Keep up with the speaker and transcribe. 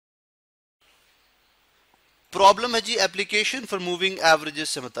Problem है जी application for moving averages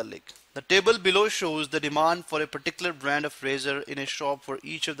से मुतालिक। The table below shows the demand for a particular brand of razor in A shop for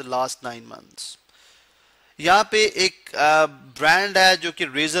each of the last 9 months. यहाँ पे एक brand है जो कि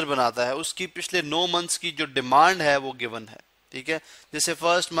रेजर बनाता है, उसकी पिछले 9 मंथ्स की जो डिमांड है वो गिवन है, ठीक है। जैसे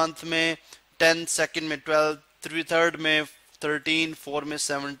फर्स्ट मंथ में 10, सेकंड में 12, थर्ड में 13, 4 में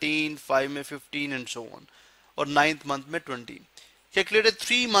 17, 5 में 15 एंड सो ऑन, और 9th मंथ में 20। Calculated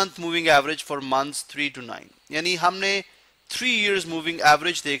 3 month moving average for months 3 to 9, यानी हमने 3 years मूविंग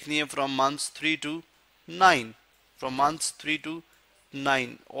एवरेज देखनी है from months 3 to 9, from months 3 to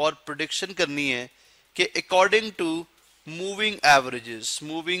 9, और प्रेडिक्शन करनी है कि अकॉर्डिंग टू मूविंग एवरेजेस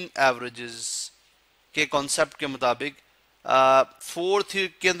के कॉन्सेप्ट के मुताबिक फोर्थ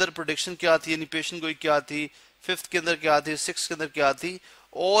के अंदर प्रेडिक्शन क्या थी, यानी पेशन गोई क्या थी, फिफ्थ के अंदर क्या थी, सिक्स के अंदर क्या थी,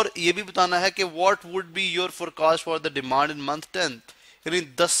 और ये भी बताना है कि what would be your forecast for the demand in month 10, यानी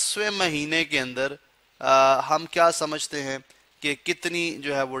 10वें महीने के अंदर हम क्या समझते हैं कि कितनी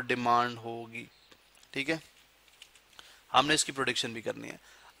जो है वो डिमांड होगी, ठीक है। हमने इसकी प्रेडिक्शन भी करनी है।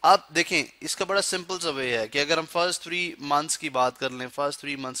 अब देखें, इसका बड़ा सिंपल सा वे है कि अगर हम फर्स्ट 3 मंथ्स की बात कर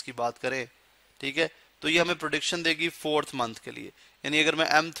लें, ठीक है, तो ये हमें प्रेडिक्शन देगी 4th मंथ के लिए। यानी अगर मैं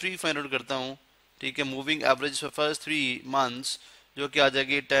M3 फाइंड आउट करता हूँ, ठीक है, moving average for first 3 months, जो कि आ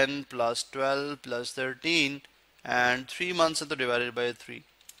जाएगी 10 + 12 + 13 एंड 3 मंथ्स है तो डिवाइडेड बाय 3,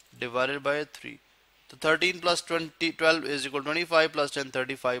 तो 13 + 12 इज इक्वल 25 + 10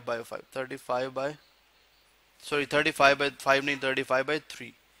 35 by 5,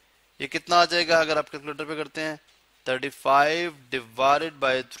 35/3। ये कितना आ जाएगा अगर आप कैलकुलेटर पे करते हैं? 35 डिवाइडेड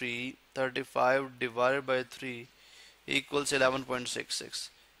बाय 3 इक्वल्स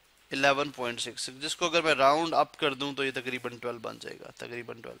 11.66, जिसको अगर मैं राउंड अप कर दूं तो ये तकरीबन 12 बन जाएगा,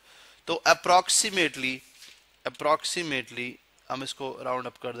 तकरीबन 12। तो अप्रोक्सीमेटली हम इसको राउंड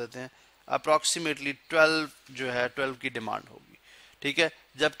अप कर देते हैं, अप्रोक्सीमेटली 12 जो है 12 की डिमांड होगी, ठीक है।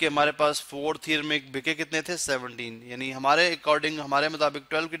 जबकि हमारे पास 4th ईयर में बिके कितने थे? 17, यानी हमारे अकॉर्डिंग, हमारे मुताबिक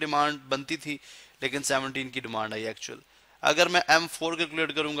 12 की डिमांड बनती थी, लेकिन 17 की डिमांड आई एक्चुअल। अगर मैं M4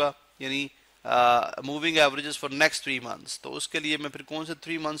 कैलकुलेट करूंगा, यानी moving averages for next 3 months, तो उसके लिए मैं फिर कौन से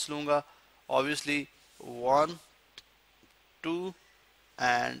 3 मंथ्स लूंगा? ऑब्वियसली 1, 2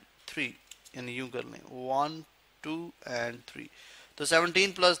 एंड 3, यानी यूं कर लें 1, 2 एंड 3। तो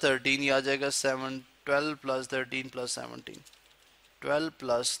 17 + 13 ये आ जाएगा 12 + 13 + 17, 12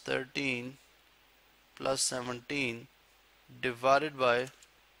 + 13 + 17 डिवाइडेड बाय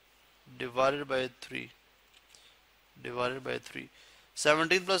 3,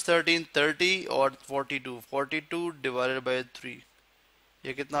 17 + 13 30 और 42 डिवाइडेड बाय 3,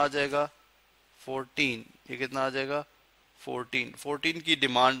 ये कितना आ जाएगा? 14। ये कितना आ जाएगा? 14 की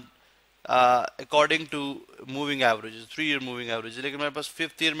demand according to moving average, 3 year moving average. लेकिन मेरे पास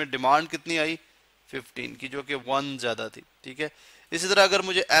 5th ईयर में डिमांड कितनी आई? 15 की, जो कि 1 ज्यादा थी, ठीक है। इसी तरह अगर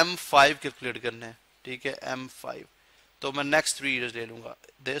मुझे M5 कैलकुलेट करना है, ठीक है, M5, तो मैं नेक्स्ट 3 ईयर्स ले लूंगा,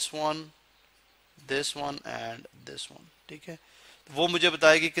 this one and this one, ठीक है। वो मुझे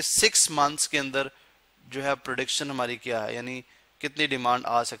बताएगी कि 6 मंथ्स के अंदर जो है प्रेडिक्शन हमारी क्या है, यानी कितनी डिमांड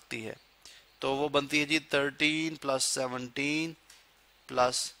आ सकती है। तो वो बनती है जी 13 + 17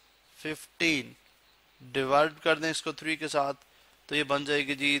 + 15, डिवाइड कर दें इसको 3 के साथ, तो ये बन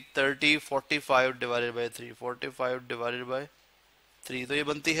जाएगी जी 30, 45 डिवाइडेड बाय 3, 45 डिवाइडेड बाय 3, तो ये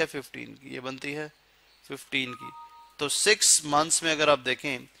बनती है 15 की, ये बनती है 15 की। तो 6 मंथ्स में अगर आप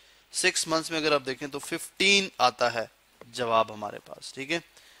देखें, 6 मंथ्स में अगर आप देखें तो 15 आता है जवाब हमारे पास, ठीक है।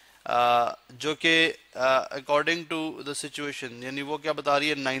 जो कि अकॉर्डिंग टू द सिचुएशन, यानी वो क्या बता रही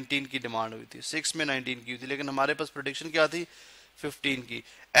है? 19 की डिमांड हुई थी, 6 में 19 की हुई थी, लेकिन हमारे पास प्रेडिक्शन क्या थी? 15 की,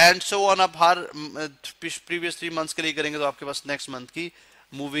 एंड सो ऑन। आप हर प्रीवियस 3 मंथ्स के लिए करेंगे तो आपके पास नेक्स्ट मंथ की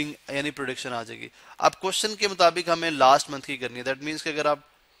मूविंग यानी प्रोडिक्शन आ जाएगी। अब क्वेश्चन के मुताबिक हमें लास्ट मंथ की करनी है, दैट मीन्स कि अगर आप,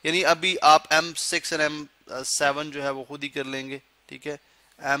 यानी अभी आप M6 और M7 जो है वो खुद ही कर लेंगे, ठीक है।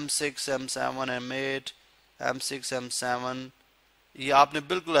 M6, M7, M8, M6, M7, ये आपने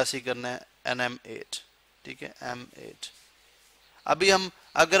बिल्कुल ऐसे ही करना है, M8, ठीक है, M8। अभी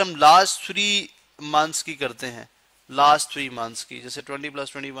अगर हम लास्ट 3 मंथ्स की करते हैं, लास्ट 3 मंथ्स की, जैसे 20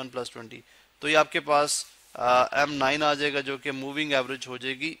 + 21 + 20, तो ये आपके पास M9 आ जाएगा, जो कि मूविंग एवरेज हो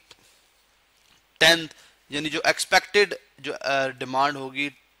जाएगी 10th, यानी जो एक्सपेक्टेड जो डिमांड होगी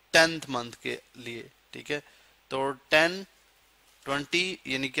 10th मंथ के लिए, ठीक है। तो 10, 20,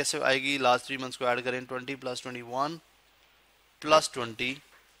 यानी कैसे आएगी? लास्ट 3 मंथ्स को ऐड करें, 20 + 21 + 20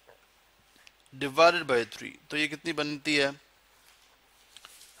 डिवाइडेड बाय 3, तो ये कितनी बनती है?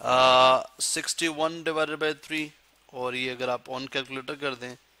 61 डिवाइडेड बाय 3, और ये अगर आप ऑन कैलकुलेटर कर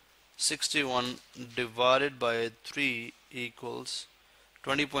दें, 61 डिवाइडेड बाय 3 इक्वल्स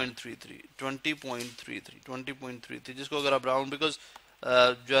 20.33 जिसको अगर आप राउंड, बिकॉज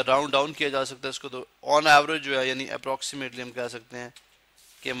जो है राउंड डाउन किया जा सकता है इसको, तो ऑन एवरेज जो है यानी अप्रोक्सीमेटली हम कह सकते हैं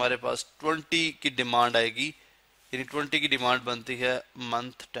कि हमारे पास 20 की डिमांड आएगी, यानी 20 की डिमांड बनती है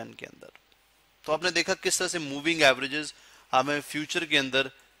मंथ 10 के अंदर। तो आपने देखा किस तरह से मूविंग एवरेजेस हमें फ्यूचर के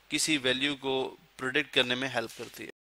अंदर किसी वैल्यू को प्रिडिक्ट करने में हेल्प करती है।